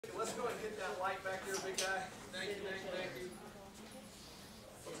just go ahead and hit that light back there, big guy? Thank you, thank you.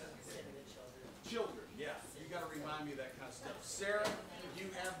 Children, yeah. You got to remind me of that kind of stuff. Sarah, you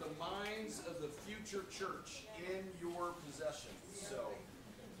have the minds of the future church in your possession. So,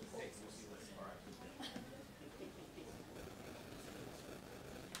 hey, we'll see you later. All right.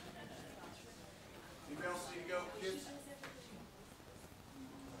 Anybody else need to go, kids?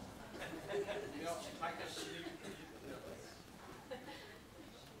 You know, I guess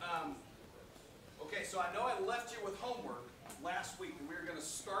okay, so I know I left you with homework last week, and we were going to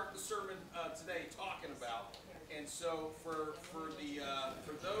start the sermon today talking about. And so for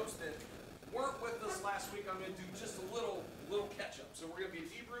those that weren't with us last week, I'm going to do just a little catch up. So we're going to be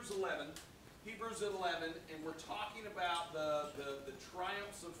in Hebrews 11, and we're talking about the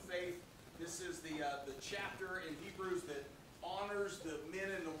triumphs of faith. This is the chapter in Hebrews that honors the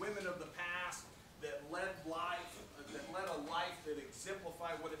men and the women of the past that led a life that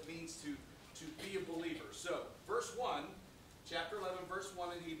exemplify what it means to be a believer. So, verse 1, chapter 11, verse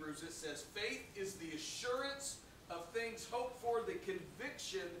 1 in Hebrews, it says, faith is the assurance of things hoped for, the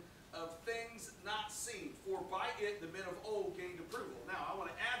conviction of things not seen. For by it the men of old gained approval. Now, I want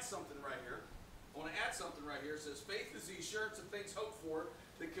to add something right here. It says, faith is the assurance of things hoped for,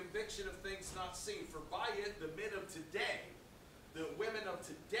 the conviction of things not seen. For by it the men of today, the women of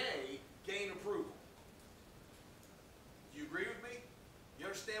today, gain approval. Do you agree with me? You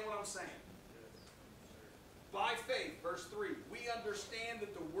understand what I'm saying? By faith, verse 3, we understand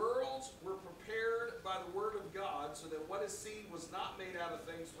that the worlds were prepared by the word of God, so that what is seen was not made out of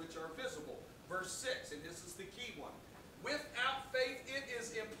things which are visible. Verse 6, and this is the key one. Without faith, it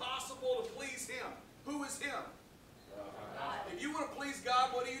is impossible to please Him. Who is Him? God. If you want to please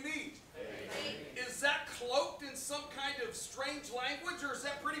God, what do you need? Faith. Is that cloaked in some kind of strange language, or is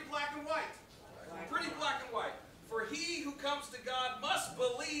that pretty black and white? Pretty black and white. For he who comes to God must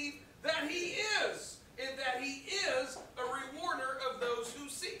believe that He is, and that He is a rewarder of those who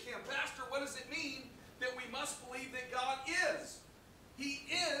seek Him. Pastor, what does it mean that we must believe that God is? He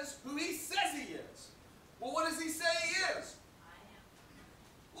is who He says He is. Well, what does He say He is?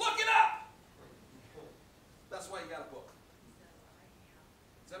 Look it up! That's why you got a book.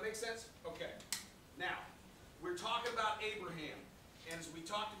 Does that make sense? Okay. Now, we're talking about Abraham. And as we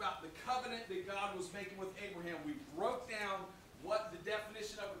talked about the covenant that God was making with Abraham, we broke down what the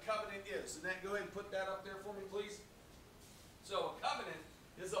definition of a covenant is. And then go ahead and put that up there for me, please. So a covenant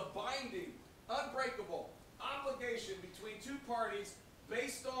is a binding, unbreakable obligation between two parties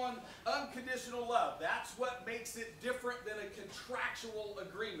based on unconditional love. That's what makes it different than a contractual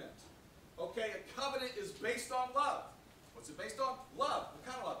agreement. Okay, a covenant is based on love. What's it based on? Love. What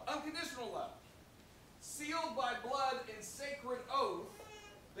kind of love? Unconditional love. Sealed by blood and sacred oath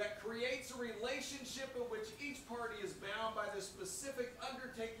that creates a relationship in which each party is bound by the specific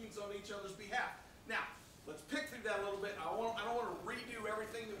undertakings on each other's behalf. Now, let's pick through that a little bit. I don't want to redo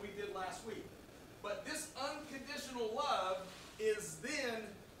everything that we did last week. But this unconditional love is then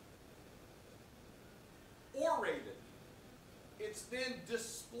orated. It's then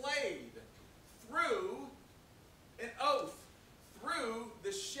displayed through an oath, through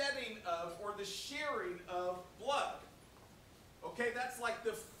the shedding of, or the sharing of blood. Okay, that's like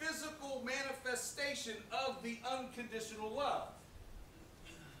the physical manifestation of the unconditional love.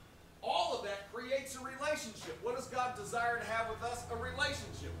 All of that creates a relationship. What does God desire to have with us? A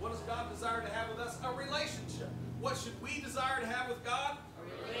relationship. What does God desire to have with us? A relationship. What should we desire to have with God?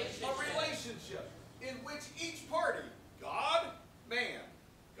 A relationship. A relationship in which each party, God, man,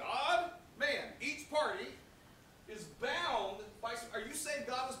 each party is bound by, are you saying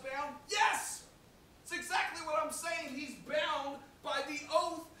God is bound? Yes! It's exactly what I'm saying. He's bound by the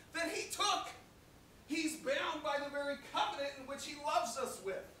oath that He took. He's bound by the very covenant in which He loves us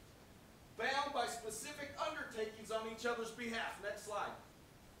with. Bound by specific undertakings on each other's behalf. Next slide.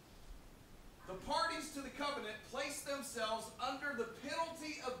 The parties to the covenant place themselves under the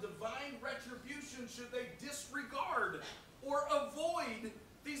penalty of divine retribution should they disregard or avoid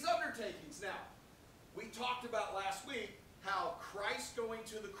these undertakings. Now, we talked about last week how Christ going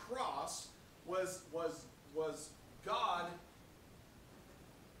to the cross was God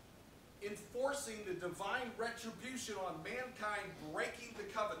enforcing the divine retribution on mankind breaking the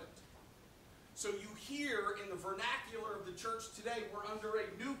covenant. So you hear in the vernacular of the church today, we're under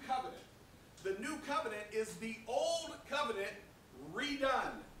a new covenant. The new covenant is the old covenant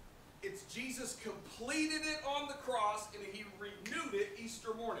redone. It's Jesus completed it on the cross and He renewed it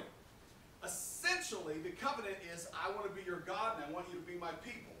Easter morning. Essentially, the covenant is, I want to be your God and I want you to be my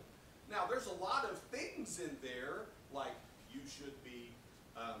people. Now, there's a lot of things in there, like you should be,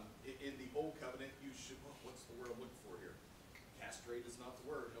 in the old covenant, you should, what's the word I'm looking for here? Castrate is not the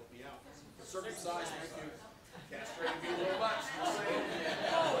word, help me out. Circumcised, thank you. Castrated be a little much. Just saying.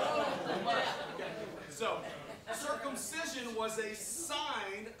 A little much. Okay. So, circumcision was a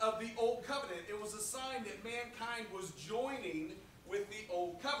sign of the old covenant. It was a sign that mankind was joining with the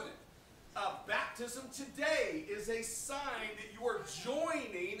old covenant. Baptism today is a sign that you are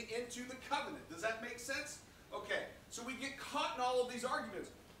joining into the covenant. Does that make sense? Okay, so we get caught in all of these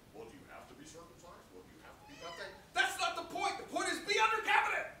arguments. Well, do you have to be circumcised? Well, do you have to be baptized? That's not the point. The point is be under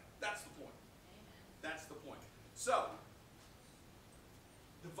covenant. That's the point. That's the point. So,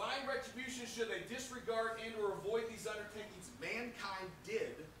 divine retribution, should they disregard and or avoid these undertakings, mankind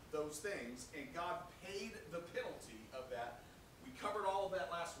did those things, and God paid the penalty of that. We covered all of that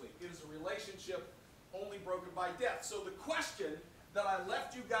last week. It is a relationship only broken by death. So the question that I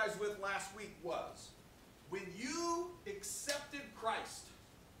left you guys with last week was, when you accepted Christ,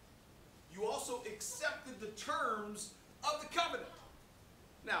 you also accepted the terms of the covenant.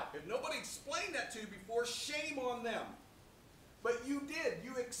 Now, if nobody explained that to you before, shame on them. But you did.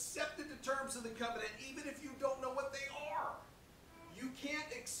 You accepted the terms of the covenant even if you don't know what they are. You can't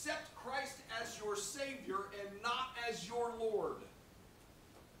accept Christ as your Savior and not as your Lord.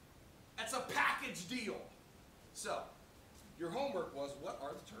 That's a package deal. So, your homework was, what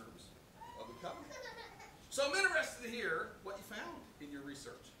are the terms of the covenant? So I'm interested to hear what you found in your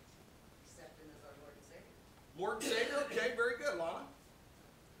research. Accept Him as our Lord and Savior. Lord and Savior, okay, very good. Lana?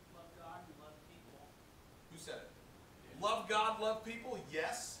 Love God and love people. Who said it? Love God, love people,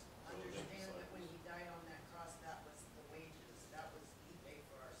 yes. Understand that when He died on that cross, that was the wages. That was, He paid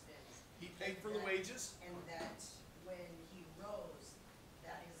for our sins. He paid for the wages. And that when He rose,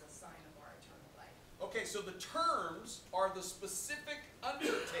 that is a sign of our eternal life. Okay, so the terms are the specific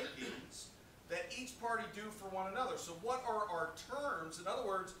undertakings that each party do for one another. So what are our terms? In other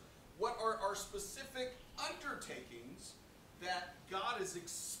words, what are our specific undertakings that God is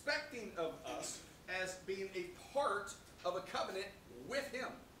expecting of us as being a part of a covenant with Him?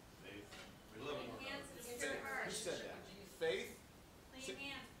 Faith. We love one another. Faith. Who said that? Faith. Clean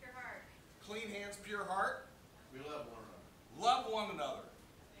hands, pure heart. Clean hands, pure heart. We love one another. Love one another.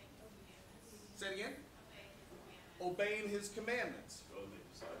 Obey His commandments. Say it again. Obey His commandments. Obeying His commandments. Go make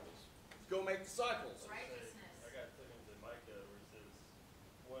disciples. Go make disciples. Righteousness. I got taken to Micah where it says,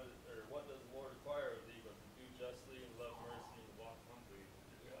 what does the Lord require of thee but to do justly and love mercy and to walk humbly with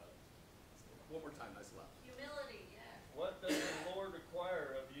your God? One more time, nice left. Humility, yeah. What does the Lord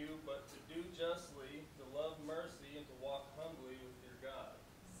require of you but to do justly, to love mercy, and to walk humbly with your God?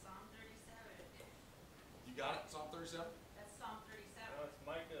 Psalm 37. You got it? Psalm 37? That's Psalm 37. Now it's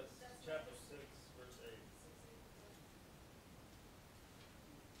Micah chapter 6, verse 8.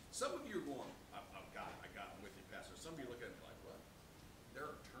 Some of you are going, I'm with you, Pastor. Some of you look at it like, what? There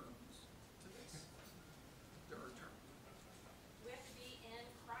are terms to this. There are terms. We have to be in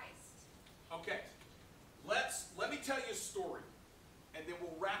Christ. Okay. Let me tell you a story. And then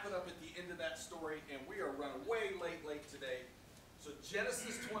we'll wrap it up at the end of that story. And we are running way late today. So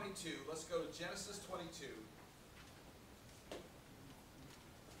Genesis 22. Let's go to Genesis 22.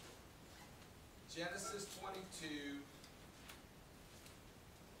 Genesis 22.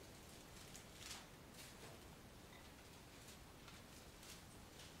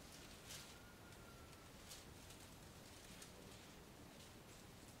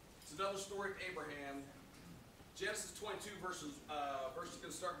 It's another story of Abraham. Genesis 22 verse is going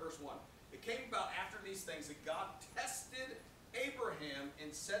to start in verse 1. It came about after these things that God tested Abraham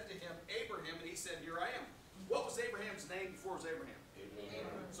and said to him, Abraham, and he said, here I am. What was Abraham's name before it was Abraham?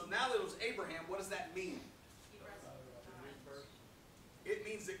 Abraham. So now that it was Abraham, what does that mean? He rests. It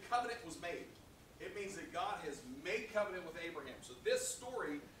means that covenant was made. It means that God has made covenant with Abraham. So this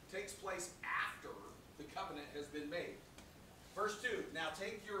story takes place after the covenant has been made. Verse 2, now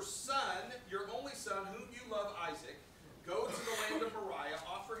take your son, your only son, whom you love, Isaac, go to the land of Moriah,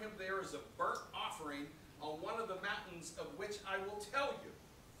 offer him there as a burnt offering on one of the mountains of which I will tell you.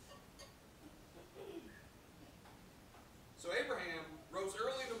 So Abraham rose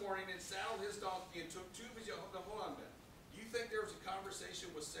early in the morning and saddled his donkey and took two of his young. Now hold on a minute. Do you think there was a conversation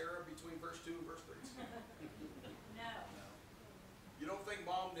with Sarah between verse 2 and verse 3? No. You don't think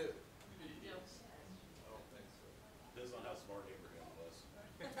mom knew? No. I don't think so. Depends on how smart Abraham was.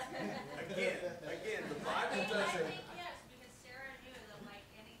 Again, the Bible I doesn't. think yes, because Sarah knew that like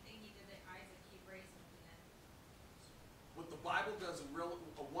anything he did to Isaac, he'd raise him to that. What the Bible does a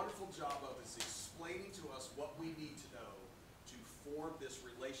wonderful job of is explaining to us what we need to know to form this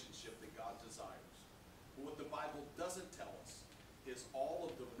relationship that God desires. But what the Bible doesn't tell us is all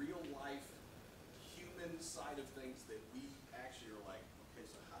of the real life human side of things that we actually are like, okay,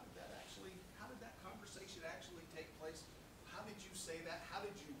 so how did that conversation actually take place? How did you say that? How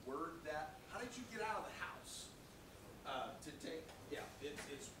did you word that? how did you get out of the house to take? Yeah,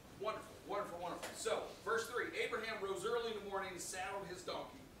 it's wonderful, wonderful, wonderful. So, verse 3, Abraham rose early in the morning and saddled his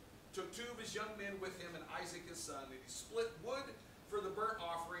donkey, took 2 of his young men with him and Isaac his son, and he split wood for the burnt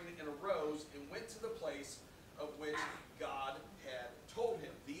offering and arose and went to the place of which God had told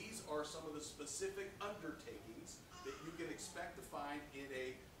him. These are some of the specific undertakings that you can expect to find in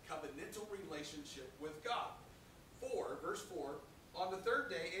a covenantal relationship with God. Verse 4, on the 3rd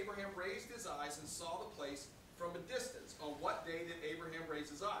day, Abraham raised his eyes and saw the place from a distance. On what day did Abraham raise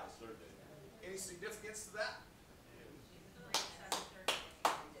his eyes? Third day. Any significance to that?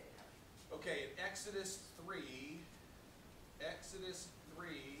 Okay, in Exodus 3,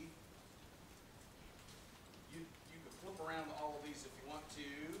 you can flip around all of these if you want to.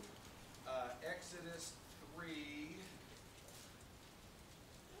 Exodus 3,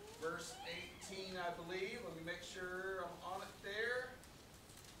 verse 18, I believe. Let me make sure I'm on it there.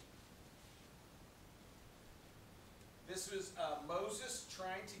 This was Moses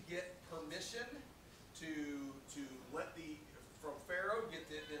trying to get permission to let from Pharaoh,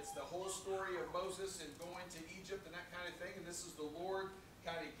 it's the whole story of Moses and going to Egypt and that kind of thing. And this is the Lord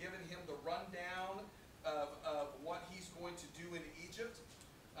kind of giving him the rundown of what he's going to do in Egypt.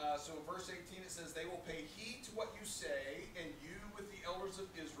 So in verse 18 it says, they will pay heed to what you say, and you with the elders of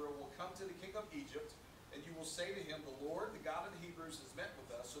Israel will come to the king of Egypt, and you will say to him, the Lord, the God of the Hebrews, has met with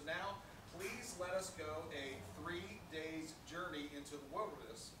us. So now please let us go a 3 days journey into the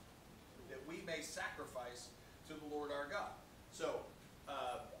wilderness, that we may sacrifice to the Lord our God. So,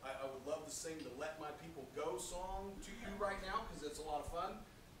 I would love to sing the Let My People Go song to you right now, because it's a lot of fun.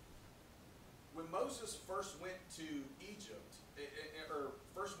 When Moses first went to Egypt, or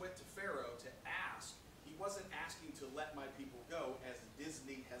first went to Pharaoh to ask, he wasn't asking to let my people go as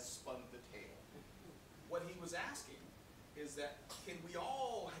Disney has spun the tale. What he was asking is that, can we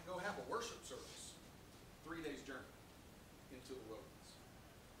all go have a worship service? 3 days journey into the wilderness.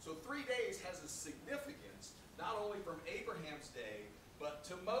 So 3 days has a significance, not only from Abraham's day, but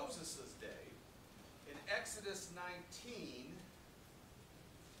to Moses' day. In Exodus 19,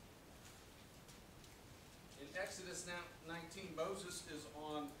 Moses is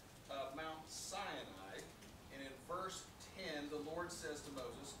on Mount Sinai, and in verse 10, the Lord says to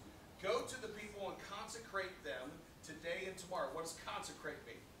Moses, go to the people and consecrate them today and tomorrow. What does consecrate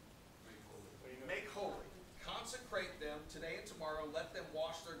mean? Make holy. Consecrate them today and tomorrow. Let them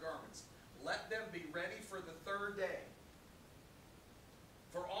wash their garments. Let them be ready for the 3rd day.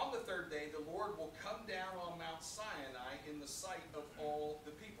 For on the 3rd day, the Lord will come down on Mount Sinai in the sight of all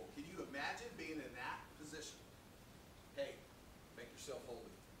the people. Can you imagine being in that position? Hey, make yourself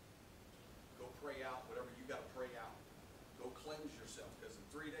holy. Go pray out whatever you got to pray out. Go cleanse yourself, because in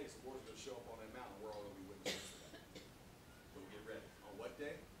 3 days, the Lord's going to show up on that mountain. We're all going to be witnesses to that. Go get ready. On what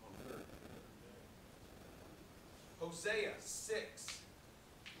day? On the 3rd. Hosea 6.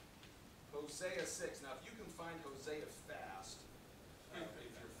 Hosea 6. Now, if you can find Hosea fast, if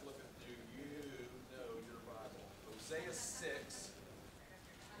you're flipping through, you know your Bible. Hosea 6,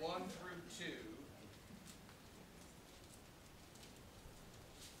 1 through 2.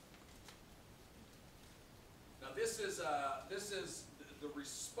 Now, this is the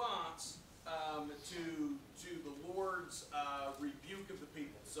response to the Lord's rebuke of the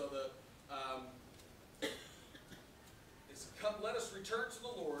people. So it's come, let us return to the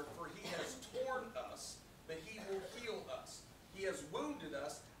Lord, for he has torn us, but he will heal us. He has wounded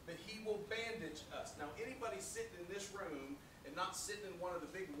us, but he will bandage us. Now, anybody sitting in this room and not sitting in one of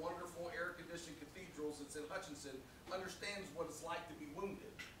the big, wonderful, air-conditioned cathedrals that's in Hutchinson understands what it's like to be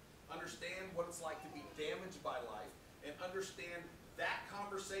wounded, understand what it's like to be damaged by life, and understand that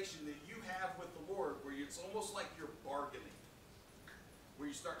conversation that you have with the Lord where it's almost like you're bargaining, where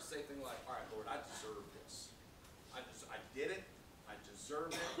you start to say things like, all right, Lord, I deserve this. I did it. I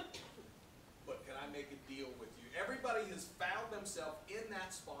deserve it. But can I make a deal with you? Everybody has found themselves in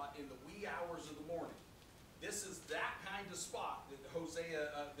that spot in the wee hours of the morning. This is that kind of spot that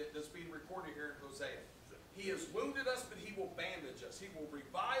that's being recorded here in Hosea. He has wounded us, but he will bandage us. He will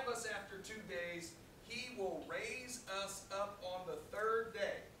revive us after 2 days. He will raise us up on the 3rd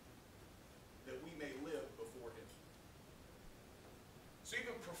day, that we may live before him. So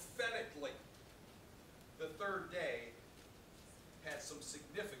even prophetically, the 3rd day had some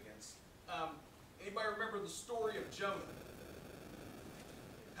significance. Anybody remember the story of Jonah?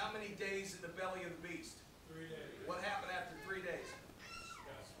 How many days in the belly of the beast? 3 days. What happened after 3 days?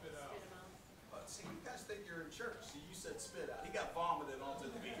 Got spit out. See, you guys think you're in church. See, you said spit out. He got vomited onto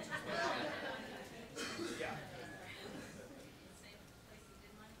the beach. Yeah. Same place he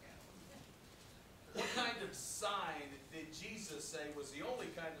didn't let go. What kind of sign did Jesus Jesus say was the only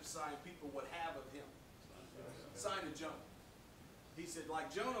kind of sign people would have of him. Sign of Jonah. He said,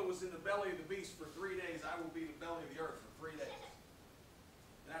 like Jonah was in the belly of the beast for 3 days, I will be in the belly of the earth for 3 days.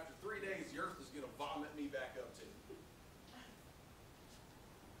 And after 3 days, the earth is going to vomit me back up too.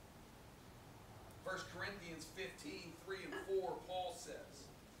 1 Corinthians 15, 3 and 4, Paul says,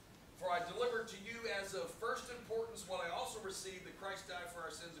 "For I delivered to you as of first importance what I also received, that Christ died for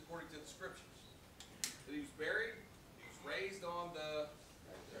our sins according to the Scriptures. That he was buried, he was raised on the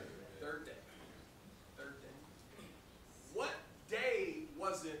third day. Third day. What day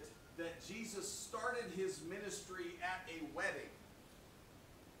was it that Jesus started his ministry at a wedding?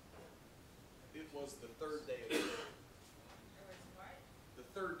 It was the third day of the week. There was what? The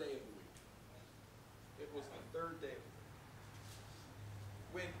third day of the week. It was the third day of the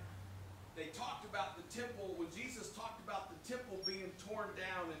week. When they talked about the temple, when Jesus talked about the temple being torn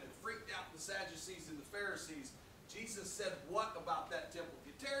down and it freaked out the Sadducees and the Pharisees, Jesus said what about that temple? If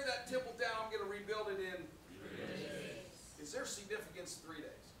you tear that temple down, I'm going to rebuild it in 3 days. Is there significance in 3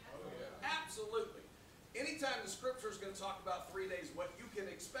 days? Oh, yeah. Absolutely. Anytime the scripture is going to talk about 3 days, what you can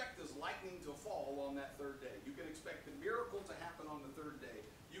expect is lightning to fall on that third day. You can expect a miracle to happen on the third day.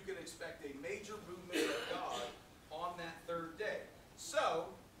 You can expect a major movement of God on that third day.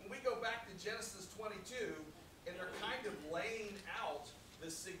 So, when we go back to Genesis 22, and they're kind of laying out the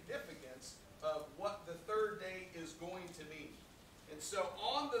significance of what the third day is going to mean. And so,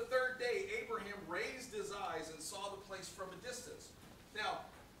 on the third day, Abraham raised his eyes and saw the place from a distance. Now,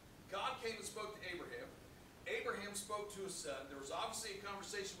 God came and spoke to Abraham. Abraham spoke to his son. There was obviously a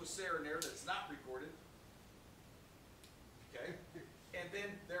conversation with Sarah in there that's not recorded. Okay? And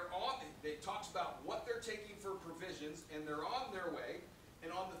then it talks about what they're taking for provisions, and they're on their way.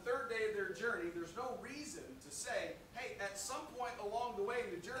 And on the third day of their journey, there's no reason to say, hey, at some point along the way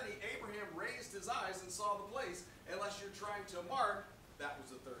in the journey, Abraham raised his eyes and saw the place, unless you're trying to mark, that was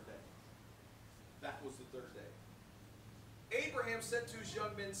the third day. That was the third day. Abraham said to his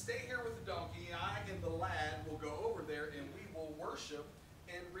young men, stay here with the donkey, and I and the lad will go over there, and we will worship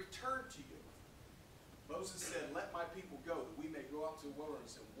and return to you. Moses said, let my people go, that we may go out to the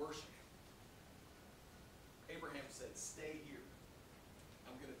wilderness and worship. Abraham said, stay here.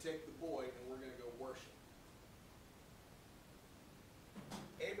 I'm going to take the boy, and we're going to go worship.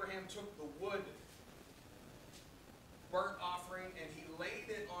 Abraham took the wood burnt offering, and he laid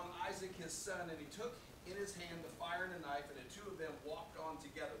it on Isaac his son, and he took in his hand the fire and the knife, and the two of them walked on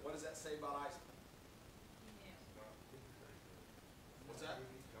together. What does that say about Isaac? What's that?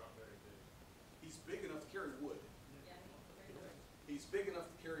 He's big enough to carry wood. He's big enough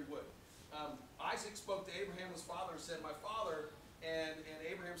to carry wood. Isaac spoke to Abraham, his father, and said, my father, and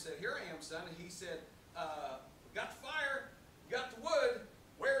Abraham said, here I am, son. And he said, we got the fire, we got the wood,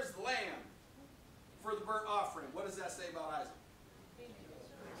 where's the lamb for the burnt offering? What does that say about Isaac?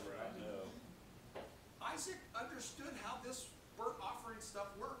 Isaac understood how this burnt offering stuff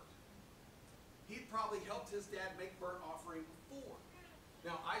worked. He'd probably helped his dad make burnt offering before.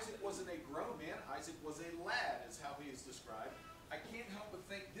 Now, Isaac wasn't a grown man. Isaac was a lad, is how he is described. I can't help but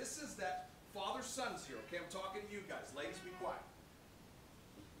think this is that father-son's here. Okay, I'm talking to you guys. Ladies, be quiet.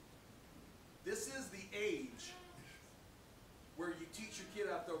 This is the age where you teach your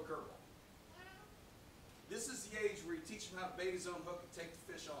kid how to throw a curveball. This is the age where you teach him how to bait his own hook and take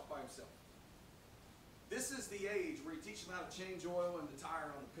the fish off by himself. This is the age where you teach them how to change oil in the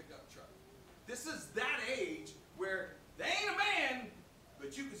tire on the pickup truck. This is that age where they ain't a man,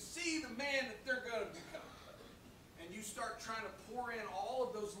 but you can see the man that they're going to become. And you start trying to pour in all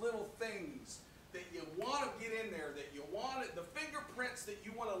of those little things that you want to get in there, that you want it, the fingerprints that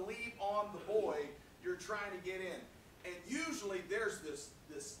you want to leave on the boy you're trying to get in. And usually there's this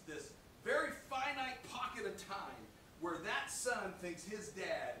very finite pocket of time where that son thinks his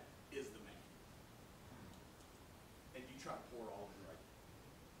dad is the man. And you try to pour it all in right.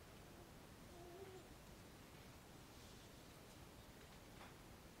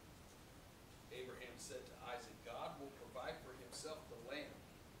 Abraham said to Isaac, God will provide for himself the lamb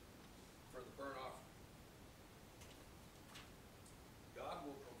for the burnt offering. God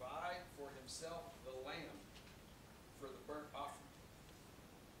will provide for himself the lamb for the burnt offering.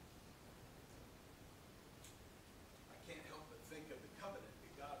 I can't help but think of the covenant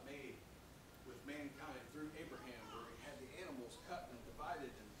that God made with mankind through Abraham, where he had the animals cut and divided,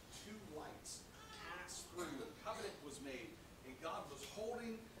 and two lights passed through. The covenant was made, and God was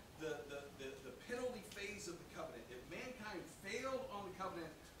holding the penalty phase of the covenant. If mankind failed on the covenant,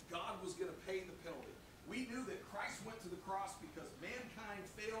 God was going to pay the penalty. We knew that Christ went to the cross because mankind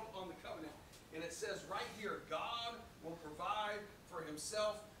failed on the covenant, and it says right here, God will provide for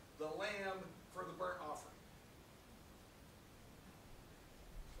himself the lamb for the burnt offering.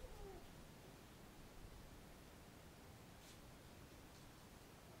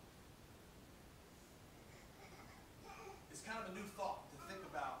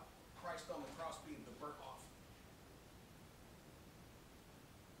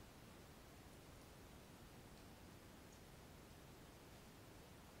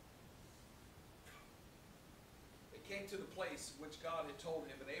 came to the place which God had told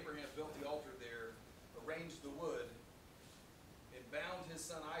him, and Abraham built the altar there, arranged the wood, and bound his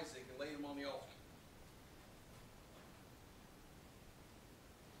son Isaac and laid him on the altar.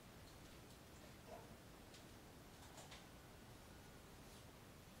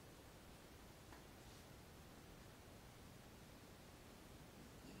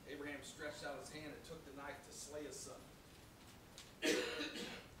 Abraham stretched out his hand and took the knife to slay his son.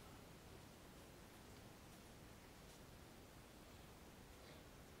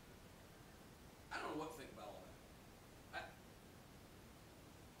 I don't know what to think about all that.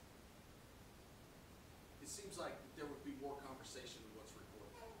 It seems like there would be more conversation than what's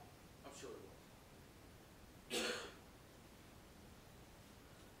recorded. I'm sure there will.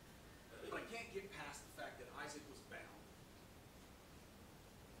 But I can't get past the fact that Isaac was bound.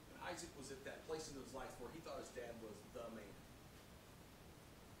 And Isaac was at that place in his life where he thought his dad was the man.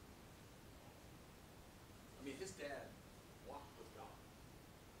 I mean, his dad walked with God.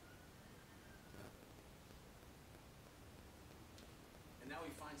 And now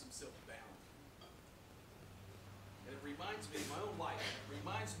he finds himself bound. And it reminds me of my own life. It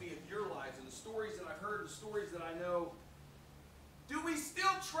reminds me of your lives and the stories that I've heard, the stories that I know. Do we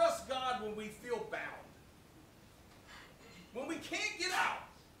still trust God when we feel bound? When we can't get out?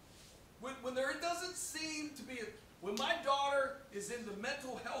 When there doesn't seem to be when my daughter is in the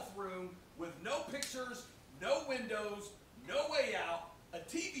mental health room with no pictures, no windows, no way out, a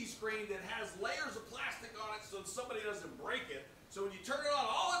TV screen that has layers of plastic on it so somebody doesn't break it, so when you turn it on,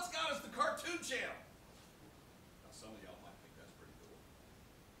 all it's got is the cartoon channel. Now some of y'all might think that's pretty cool.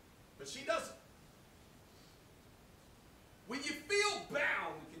 But she doesn't. When you feel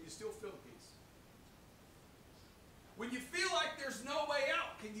bound, can you still feel peace? When you feel like there's no way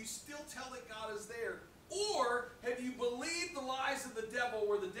out, can you still tell that God is there? Or have you believed the lies of the devil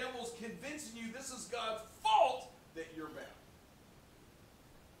where the devil's convincing you this is God's fault that you're bound?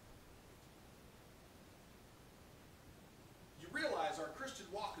 You realize our Christian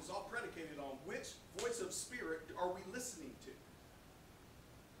walk is all predicated on which voice of Spirit are we listening to?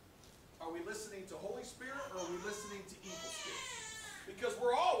 Are we listening to Holy Spirit or are we listening to evil spirit? Because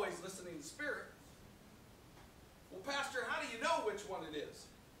we're always listening to Spirit. Well, Pastor, how do you know which one it is?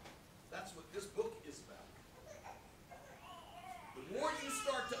 That's what this book is about. The more you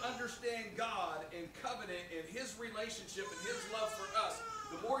start to understand God and covenant and His relationship and His love for us,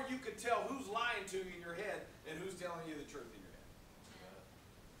 the more you can tell who's lying to you in your head and who's telling you the truth in your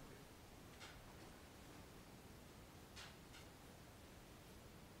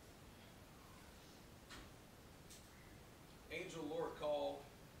head. Angel Lord called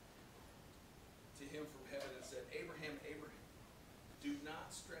to him from heaven and said, Abraham, Abraham, do not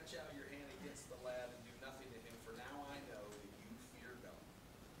stretch out your hand against the lad and do nothing to him, for now I know that you fear God,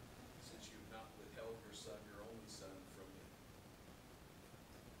 since you have not withheld your son, your only son, from me.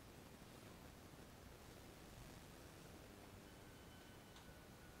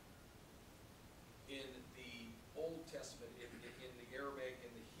 In the Old Testament, in the Arabic and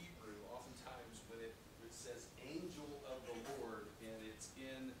the Hebrew, oftentimes when it says angel of the Lord, and it's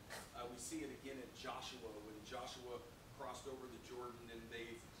in, we see it again in Joshua, when Joshua crossed over the Jordan and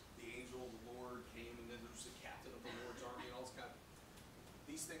the angel of the Lord came, and then there's the captain of the Lord's army and all this kind of.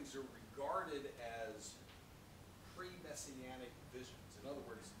 These things are regarded as pre-messianic visions. In other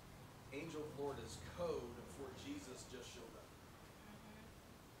words, angel of the Lord is code for Jesus just showed up.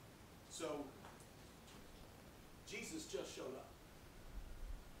 So Jesus just showed up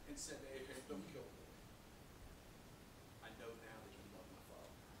and said, hey, don't kill me. I know now that you love my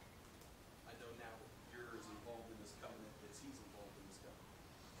Father. I know now that you're as involved in this covenant as he's involved in this covenant.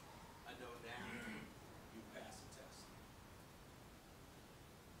 I know now you pass the test.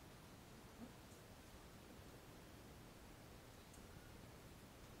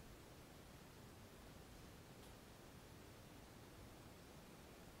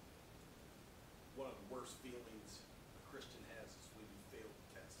 One of the worst feelings a Christian has is when you fail the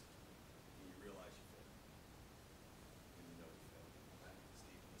test and you realize you failed. And you know you failed.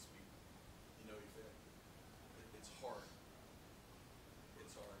 Steve, this week, you know you failed. It's hard.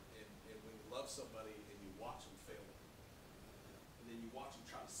 It's hard. And when you love somebody and you watch them fail, and then you watch them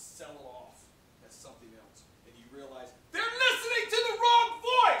try to sell it off as something else, and you realize they're listening to the wrong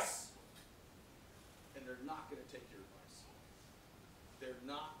voice! And they're not going to take your advice. They're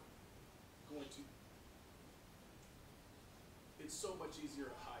not going to. It's so much easier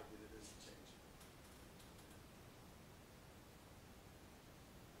to hide than it is to change.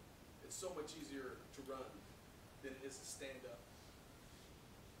 It's so much easier to run than it is to stand up.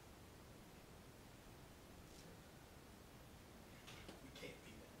 We can't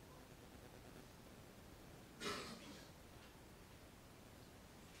be that. We can't be that.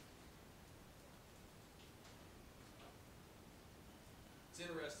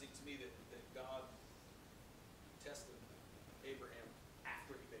 to me that God tested Abraham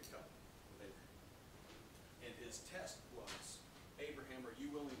after he made covenant with Abraham. And his test was, Abraham, are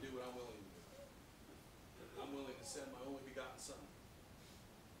you willing to do what I'm willing to do? I'm willing to send my only begotten son.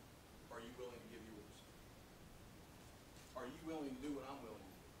 Are you willing to give yours? Are you willing to do what I'm willing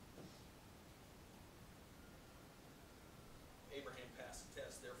to do? Abraham passed the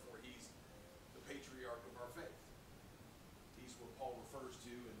test, therefore he's the patriarch of our faith. He's what Paul refers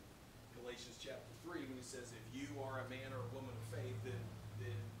to in Galatians chapter 3 when he says, if you are a man or a woman of faith, then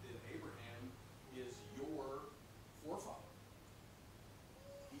Abraham is your forefather.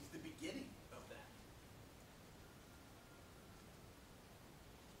 He's the beginning of that.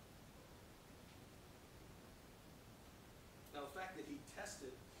 Now the fact that he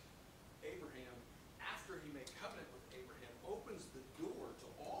tested Abraham after he made covenant with Abraham opens the door to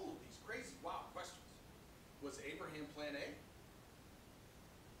all of these crazy, wild questions. Was Abraham plan A?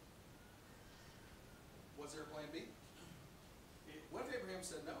 Was there a plan B? What if Abraham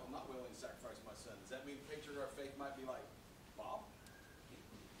said, no, I'm not willing to sacrifice my son? Does that mean the patriarch of faith might be like, Bob?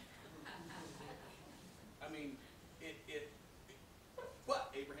 I mean,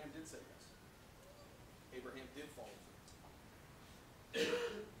 but Abraham did say yes. Abraham did follow through.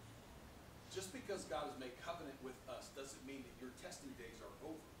 Just because God has made covenant with us doesn't mean that your testing days are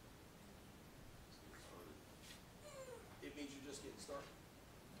over. It means you're just getting started.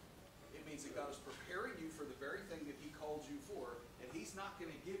 It means that God is preparing you for the very thing that he called you for, and he's not going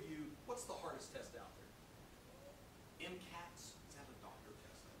to give you, what's the hardest test out there? MCATs? Is that a doctor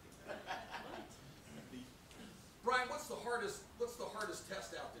test? I think that Brian, what's the hardest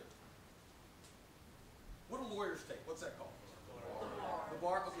test out there? What do lawyers take? What's that called? The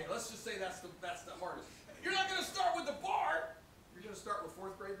bar? Okay, let's just say that's the hardest. You're not going to start with the bar. You're going to start with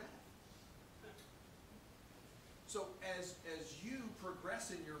 4th grade math. So as you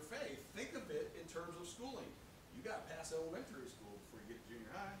progress in your faith, think of it in terms of schooling. You got to pass elementary school before you get to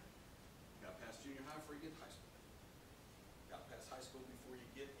junior high. You got to pass junior high before you get to high school. You got to pass high school before you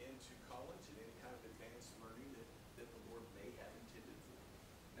get into college and any kind of advanced learning that the Lord may have intended for you.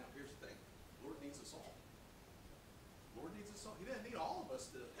 Now, here's the thing. The Lord needs us all. The Lord needs us all. He doesn't need all of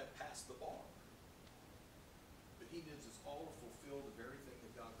us to have passed the bar. But he needs us all to fulfill the very thing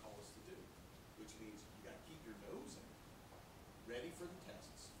that God called us to do, which means you got to keep your nose in, ready for the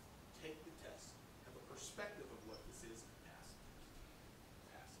tests, take the tests, have a perspective of what this is, and pass it.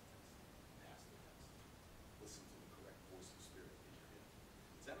 Pass the test. Pass the test. Listen to the correct voice of Spirit in your head.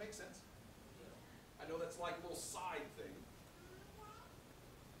 Does that make sense? I know that's like a little side thing.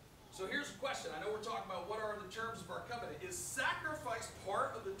 So here's a question. I know we're talking about what are the terms of our covenant. Is sacrifice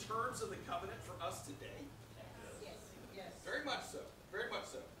part of the terms of the covenant for us today? Yes, yes. Very much so. Very much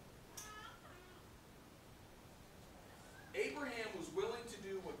so. Abraham was willing to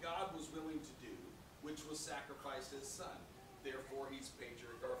do what God was willing to do, which was sacrifice his son. Therefore, he's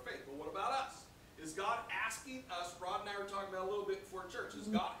patriarch of our faith. But what about us? Is God asking us, Rod and I were talking about a little bit before church, is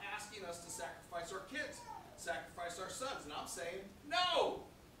God asking us to sacrifice our kids, sacrifice our sons? And I'm saying, no!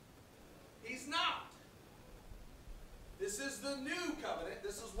 He's not. This is the new covenant.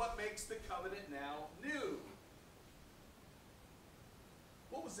 This is what makes the covenant now new.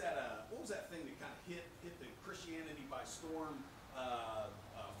 What was that thing that kind of hit the Christianity by storm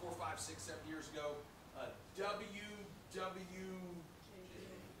 4, 5, 6, 7 years ago?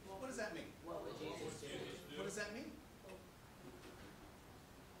 What does that mean? What would Jesus do? What does that mean?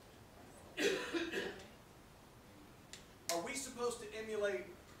 Are we supposed to emulate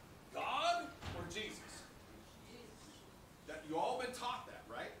God or Jesus? That you all been taught that,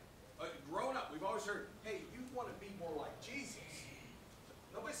 right? Growing up, we've always heard, hey, you want to be more like Jesus.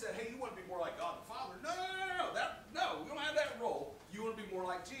 Nobody said, hey, you want to be more like God the Father. No, we don't have that role. You want to be more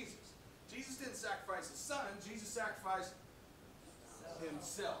like Jesus. Jesus didn't sacrifice his son. Jesus sacrificed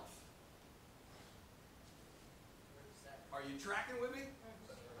himself. Are you tracking with me?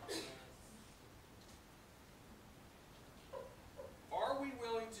 Are we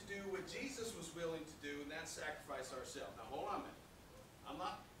willing to do what Jesus was willing to do, and that's sacrifice ourselves? Now, hold on a minute. I'm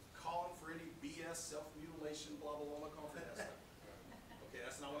not calling for any BS, self-mutilation, blah, blah, blah. I'm not calling for that stuff. Okay,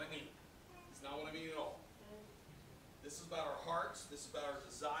 that's not what I mean. It's not what I mean at all. This is about our hearts. This is about our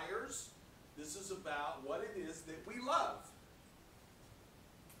desires. This is about what it is that we love.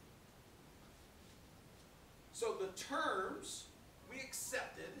 So the terms we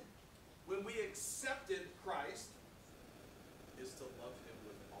accepted when we accepted Christ is to love him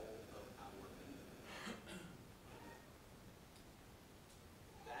with all of our being.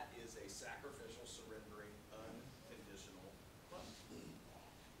 That is a sacrificial, surrendering, unconditional love.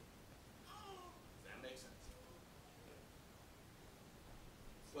 Does that make sense?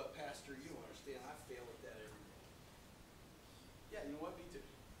 But understand I fail at that every day. Yeah, you know what? Me too.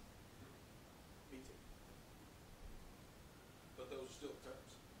 Me too. But those are still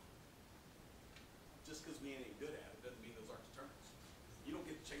terms. Just because me ain't good at it doesn't mean those aren't the terms. You don't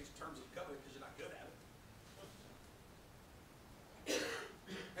get to change the terms of the covenant because you're not good at it.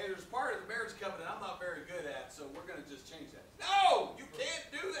 Hey, there's part of the marriage covenant I'm not very good at, so we're going to just change that. No! You can't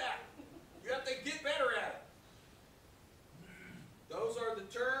do that! You have to get better at it. Those are the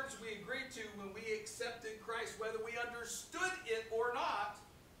terms we agreed to when we accepted Christ, whether we understood it or not.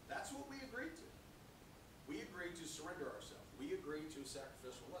 That's what we agreed to. We agreed to surrender ourselves. We agreed to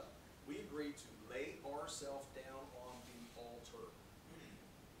sacrificial love. We agreed to lay ourselves down on the altar.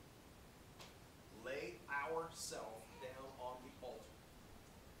 Lay ourselves down on the altar.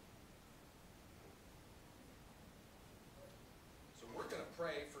 So we're going to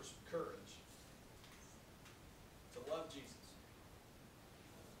pray for some courage to love Jesus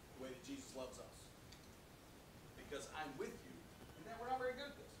the way that Jesus loves us. Because I'm with you, and that we're not very good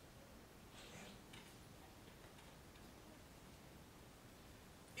at this.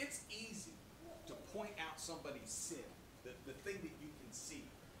 It's easy to point out somebody's sin, the thing that you can see.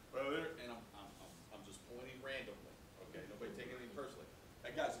 And I'm just pointing randomly. Okay, nobody take anything personally.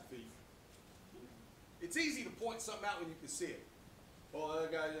 That guy's a thief. It's easy to point something out when you can see it. Oh,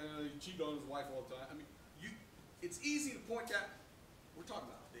 that guy, he cheated on his wife all the time. I mean, it's easy to point out. We're talking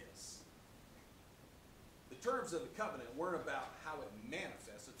about this. The terms of the covenant weren't about how it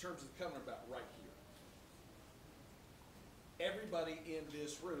manifests. The terms of the covenant are about right here. Everybody in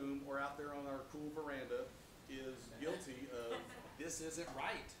this room or out there on our cool veranda is guilty of this isn't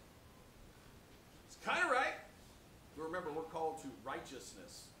right. It's kind of right. But remember, we're called to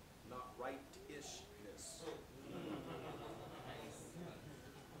righteousness, not right-ishness.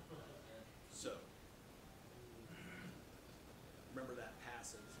 So, remember that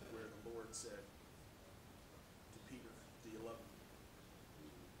passage where the Lord said to Peter, do you love me?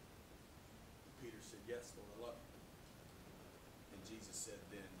 Peter said, yes, Lord, I love you. And Jesus said,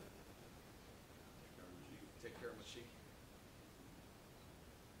 then, take care of my sheep.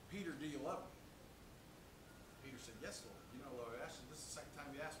 Peter, do you love me? Peter said, yes, Lord. You know, Lord, I asked you, this is the second time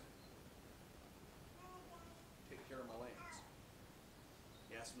you asked me. Take care of my lambs.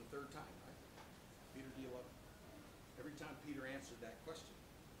 He asked him the third time, right? Peter, do you love me? Every time Peter answered that question,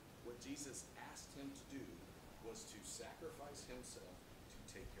 what Jesus asked him to do was to sacrifice himself to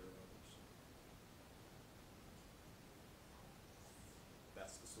take care of others.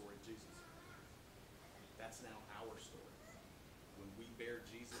 That's the story of Jesus. That's now our story. When we bear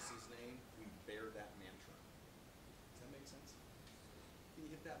Jesus' name, we bear that mantra. Does that make sense? Can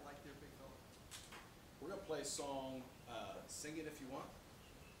you hit that like there, big fella? We're going to play a song. Sing it if you want.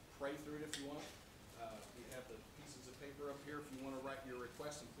 Pray through it if you want. We have the pieces of paper up here if you want to write your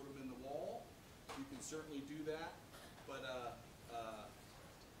requests and put them in the wall. You can certainly do that. But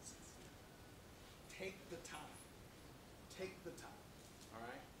take the time. Take the time. All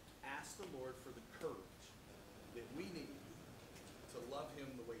right? Ask the Lord for the courage that we need to love him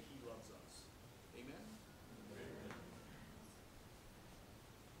the way he loves us. Amen? Amen.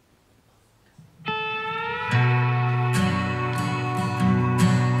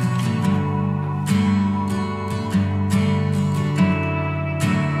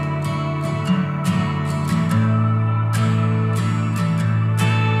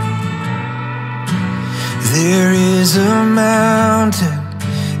 There is a mountain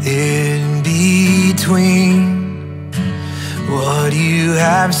in between what you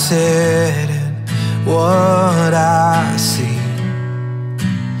have said and what I see.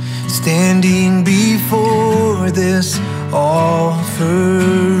 Standing before this offering,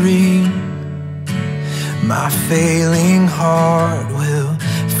 my failing heart will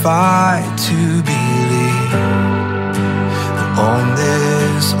fight to believe that on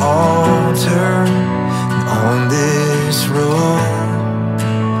this altar, on this road,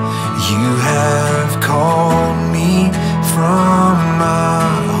 you have called me from my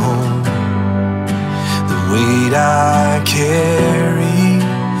home. The weight I carry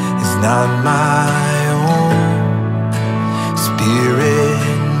is not my own. Spirit,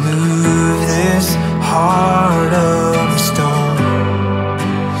 move this heart of stone.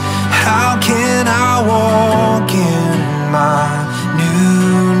 How can I walk in my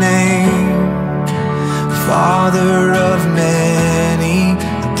new name? Father of many,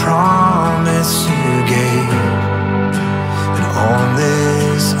 the promise you gave. But on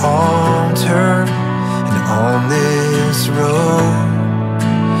this altar and on this road,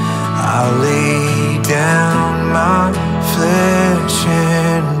 I'll lay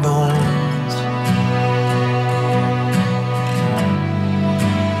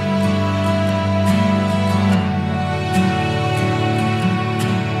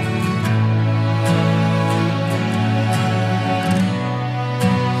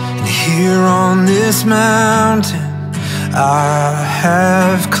this mountain I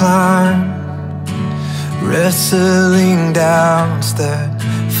have climbed, wrestling doubts that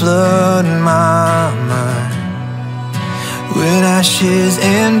flood my mind. When ashes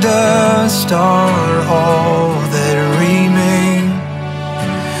and dust are all that remain,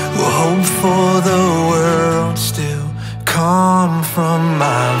 hope for the world still come from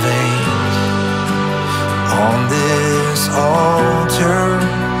my veins. On this altar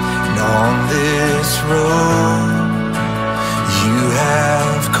and on this road, you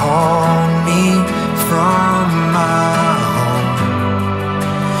have called me from my home.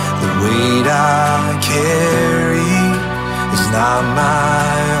 The weight I carry is not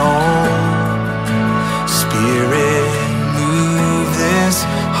my own. Spirit, move this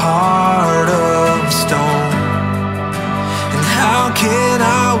heart of stone. And how can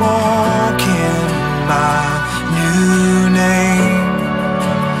I walk in my new name?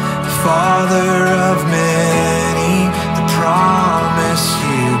 Father of many, the promise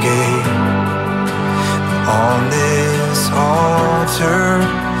you gave. On this altar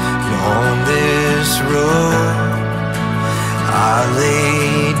and on this road, I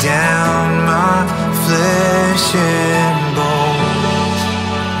lay down my flesh and